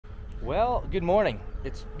Well, good morning.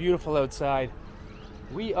 It's beautiful outside.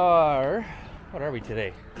 We are, what are we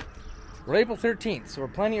today? We're April 13th, so we're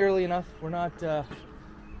plenty early enough. We're not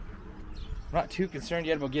too concerned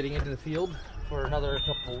yet about getting into the field for another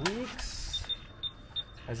couple weeks,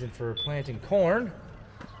 as in for planting corn.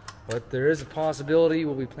 But there is a possibility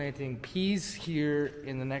we'll be planting peas here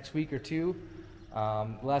in the next week or two.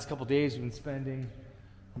 The last couple days we've been spending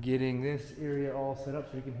getting this area all set up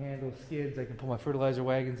so we can handle skids. I can pull my fertilizer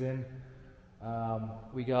wagons in.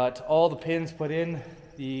 We got all the pins put in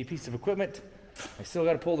the piece of equipment. I still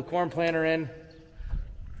got to pull the corn planter in,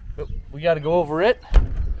 but we got to go over it.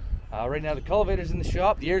 Right now the cultivator's in the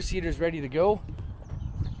shop, the air seeder's ready to go.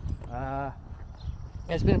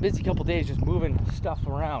 It's been a busy couple days just moving stuff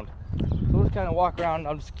around. So we'll just kind of walk around.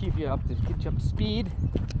 I'll just keep you up to get you up to speed,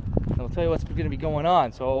 and I'll tell you what's going to be going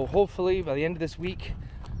on. So hopefully by the end of this week,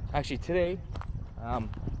 actually today, I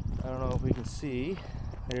don't know if we can see,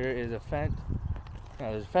 there is a fence.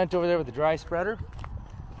 There's a fence over there with the dry spreader.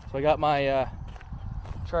 So I got my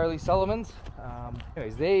Charlie Sullivans.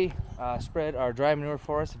 Anyways, they spread our dry manure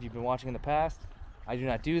for us. If you've been watching in the past, I do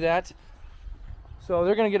not do that. So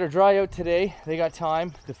they're going to get our dry out today. They got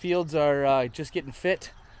time. The fields are just getting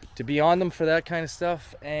fit to be on them for that kind of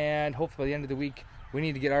stuff. And hopefully by the end of the week, we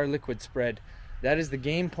need to get our liquid spread. That is the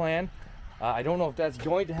game plan. I don't know if that's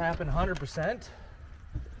going to happen 100%.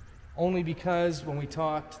 Only because when we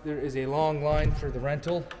talked, there is a long line for the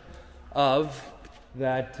rental of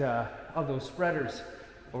that of those spreaders.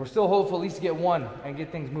 But we're still hopeful at least to get one and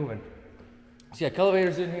get things moving. So yeah,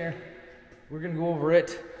 cultivator's in here. We're gonna go over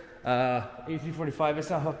it. A345, it's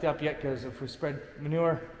not hooked up yet because if we spread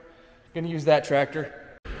manure, we're gonna use that tractor.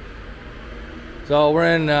 So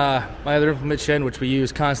we're in my other implement shed, which we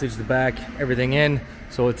use constantly to the back, everything in.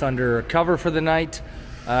 So it's under cover for the night.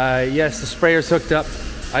 Yes, the sprayer's hooked up.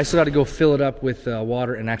 I still got to go fill it up with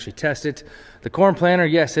water and actually test it. The corn planter,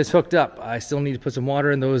 yes, it's hooked up. I still need to put some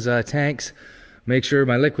water in those tanks. Make sure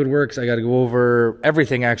my liquid works. I got to go over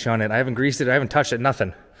everything actually on it. I haven't greased it. I haven't touched it,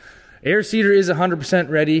 nothing. Air seeder is 100%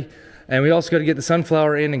 ready. And we also got to get the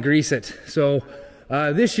sunflower in and grease it. So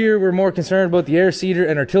this year we're more concerned about the air seeder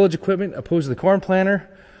and our tillage equipment opposed to the corn planter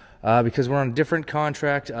because we're on a different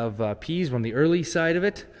contract of peas. We're on the early side of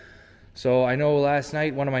it. So I know last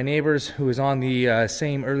night one of my neighbors who was on the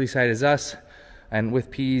same early side as us, and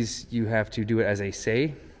with peas you have to do it as a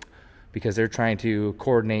say because they're trying to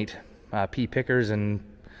coordinate pea pickers and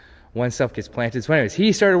when stuff gets planted. So anyways,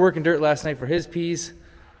 he started working dirt last night for his peas.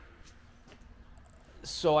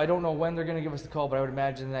 So I don't know when they're going to give us the call, but I would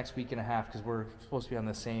imagine the next week and a half because we're supposed to be on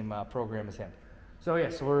the same program as him. So yeah,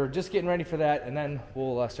 so we're just getting ready for that, and then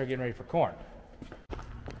we'll start getting ready for corn.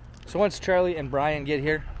 So once Charlie and Brian get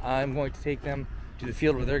here, I'm going to take them to the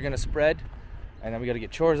field where they're going to spread, and then we got to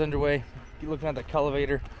get chores underway, keep looking at the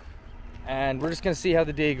cultivator, and we're just going to see how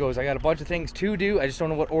the day goes. I got a bunch of things to do. I just don't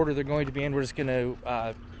know what order they're going to be in. We're just going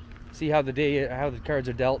to see how the cards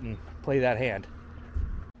are dealt and play that hand.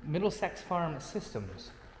 Middlesex Farm Systems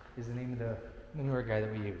is the name of the manure guy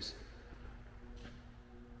that we use.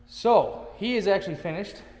 So he is actually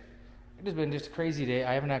finished. It has been just a crazy day.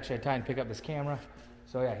 I haven't actually had time to pick up this camera.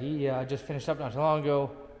 So yeah, he just finished up not too long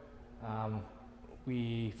ago.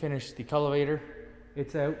 We finished the cultivator.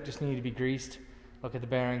 It's out, just needed to be greased. Look at the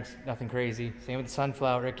bearings, nothing crazy. Same with the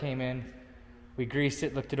sunflower, it came in. We greased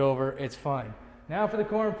it, looked it over, it's fine. Now for the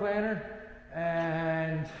corn planter,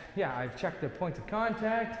 and yeah, I've checked the points of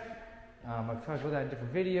contact. I've talked about that in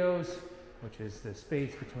different videos, which is the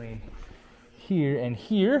space between here and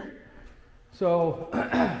here. So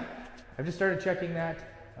I've just started checking that.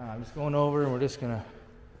 I'm just going over and we're just gonna,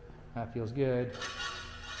 that feels good,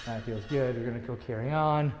 that feels good. We're gonna go carry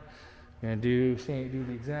on. I'm gonna do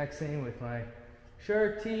the exact same with my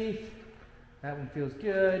shark teeth. That one feels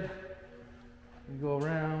good. We go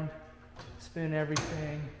around, spin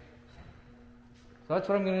everything. So that's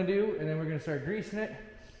what I'm gonna do, and then we're gonna start greasing it.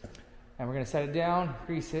 And we're gonna set it down,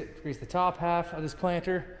 grease the top half of this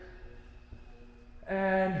planter.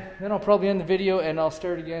 And then I'll probably end the video and I'll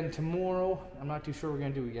start again tomorrow. I'm not too sure what we're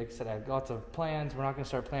gonna do. Like I said, I have lots of plans. We're not gonna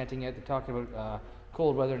start planting yet. They're talking about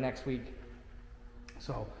cold weather next week.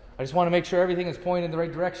 So I just wanna make sure everything is pointed in the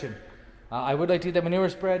right direction. I would like to get that manure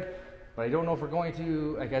spread, but I don't know if we're going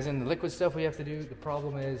to, like as in the liquid stuff we have to do. The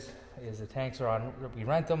problem is the tanks are on, we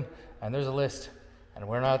rent them, and there's a list, and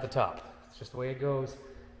we're not at the top. It's just the way it goes.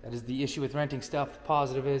 That is the issue with renting stuff. The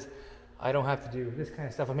positive is I don't have to do this kind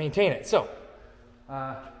of stuff and maintain it. So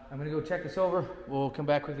I'm gonna go check this over. We'll come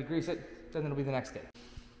back quickly, grease it, then it'll be the next day.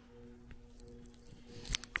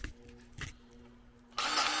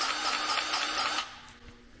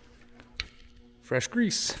 Fresh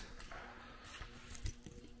grease.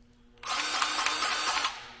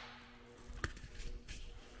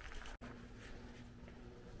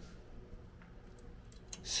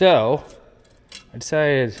 So I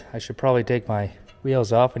decided I should probably take my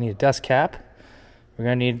wheels off. I need a dust cap. We're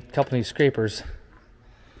gonna need a couple new scrapers.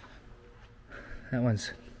 That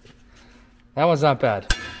one's not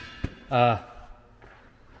bad. That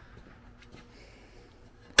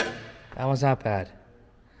one's not bad.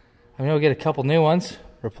 I'm gonna get a couple new ones,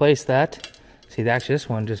 replace that. See, actually this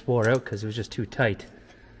one just wore out because it was just too tight.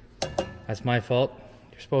 That's my fault.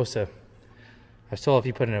 You're supposed to, I was told if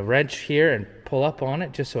you put in a wrench here and pull up on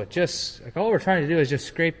it, just so it just, like all we're trying to do is just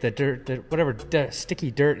scrape the dirt, whatever sticky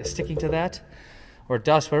dirt is sticking to that, or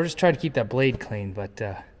dust, but we're just trying to keep that blade clean. But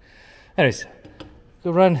anyways,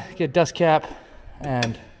 go run, get a dust cap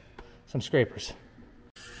and some scrapers.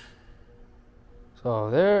 So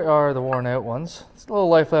there are the worn out ones. There's a little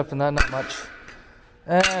life left in that, not much.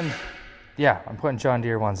 And yeah, I'm putting John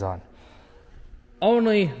Deere ones on.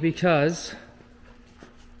 Only because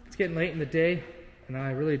it's getting late in the day and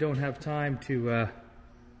I really don't have time to, I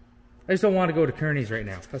just don't want to go to Kearney's right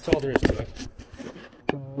now. That's all there is to it.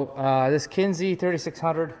 This Kinsey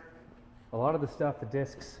 3600, a lot of the stuff, the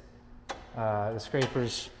discs, the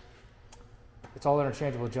scrapers, it's all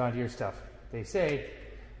interchangeable with John Deere stuff. They say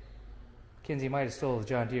Kinsey might have stole the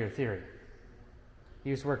John Deere theory.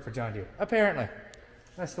 He used to work for John Deere. Apparently.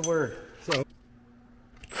 That's the word. So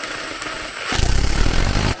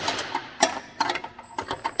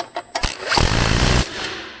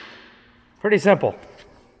pretty simple.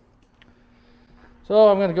 So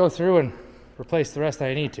I'm going to go through and replace the rest that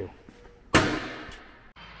I need to.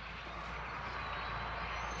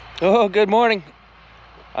 Oh, good morning.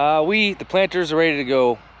 The planters are ready to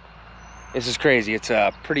go. This is crazy. It's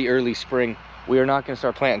a pretty early spring. We are not going to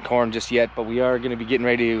start planting corn just yet, but we are going to be getting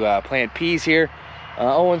ready to plant peas here.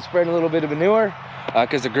 Owen's spreading a little bit of manure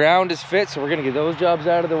because the ground is fit, so we're going to get those jobs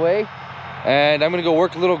out of the way. And I'm going to go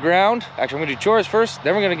work a little ground. Actually, I'm going to do chores first,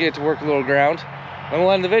 then we're going to get to work a little ground. Then we'll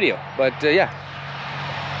end the video. But yeah.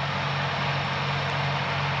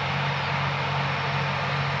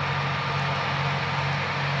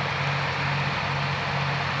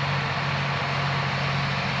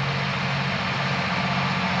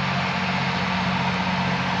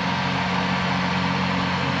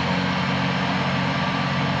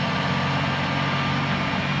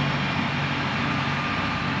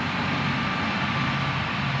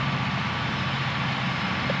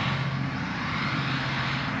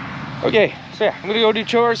 Okay, so yeah, I'm gonna go do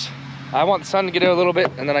chores. I want the sun to get out a little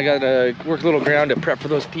bit, and then I gotta work a little ground to prep for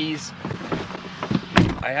those peas.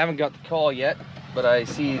 I haven't got the call yet, but I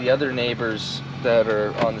see the other neighbors that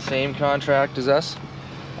are on the same contract as us.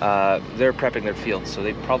 They're prepping their fields, so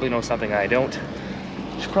they probably know something I don't.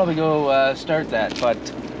 Should probably go start that, but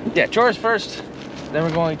yeah, chores first. Then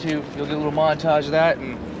you'll get a little montage of that,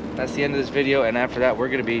 and that's the end of this video. And after that, we're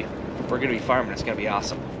gonna be farming. It's gonna be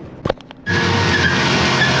awesome.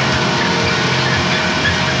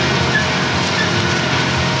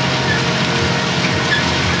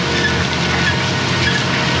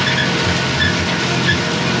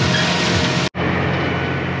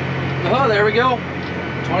 Oh, there we go.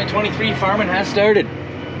 2023 farming has started.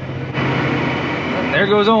 And there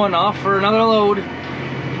goes Owen off for another load.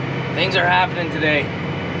 Things are happening today.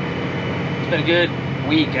 It's been a good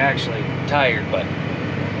week, actually. I'm tired, but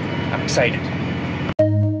I'm excited.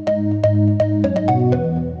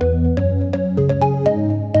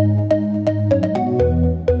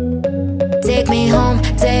 Take me home,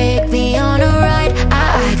 take me on a ride.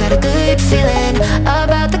 I got a good feeling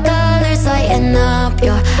about the colors lighting up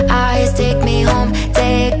your eyes. Take me home,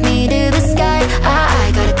 take me to the sky.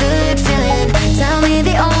 I got a good feeling. Tell me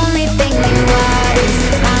the only thing you are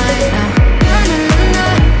is mine now.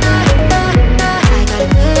 I got a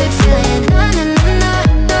good feeling.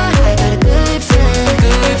 I got a good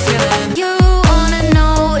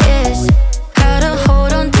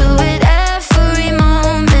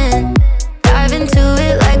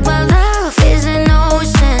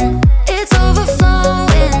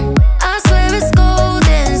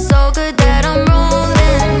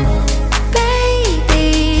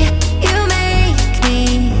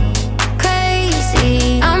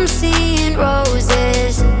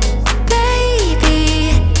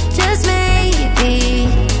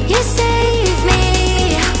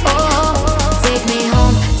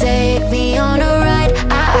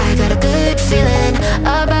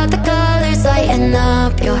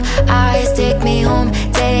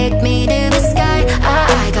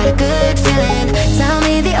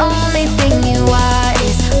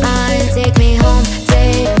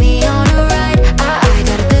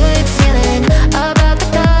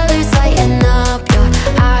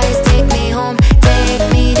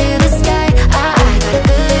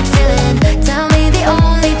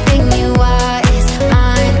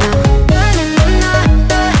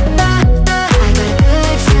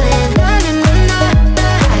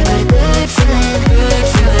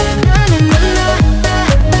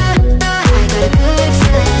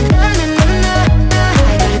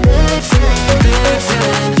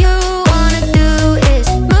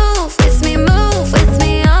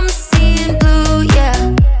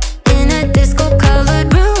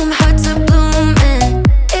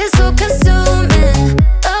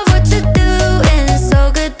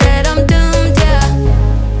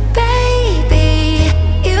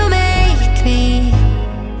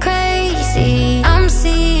maybe I'm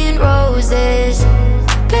seeing roses.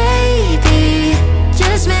 Baby,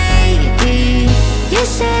 just maybe you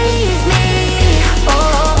save me.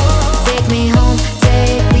 Oh, take me home,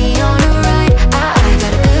 take me on a ride. I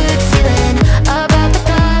got a good feeling about the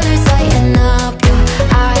colors lighting up your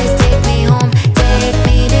eyes. Take me home, take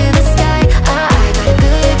me to the sky. I got a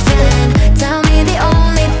good feeling. Tell me the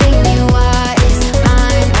only thing you are is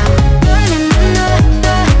mine now.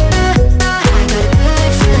 I got a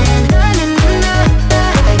good feeling. I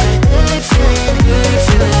got a good feeling, good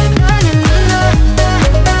feeling. I got a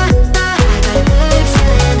good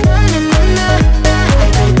feeling. I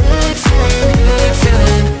got a good feeling, good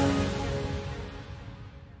feeling.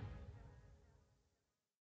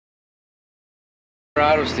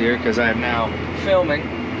 Auto steer because I am now filming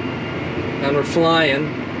and we're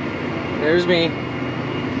flying. There's me.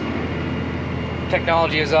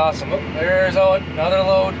 Technology is awesome. Oh, there's another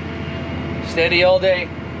load. Steady all day.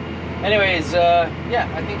 Anyways,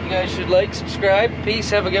 yeah, I think you guys should like, subscribe. Peace,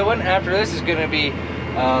 have a good one. After this is going to be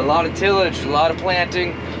a lot of tillage, a lot of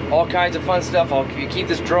planting, all kinds of fun stuff. I'll keep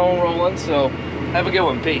this drone rolling, so have a good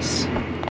one. Peace.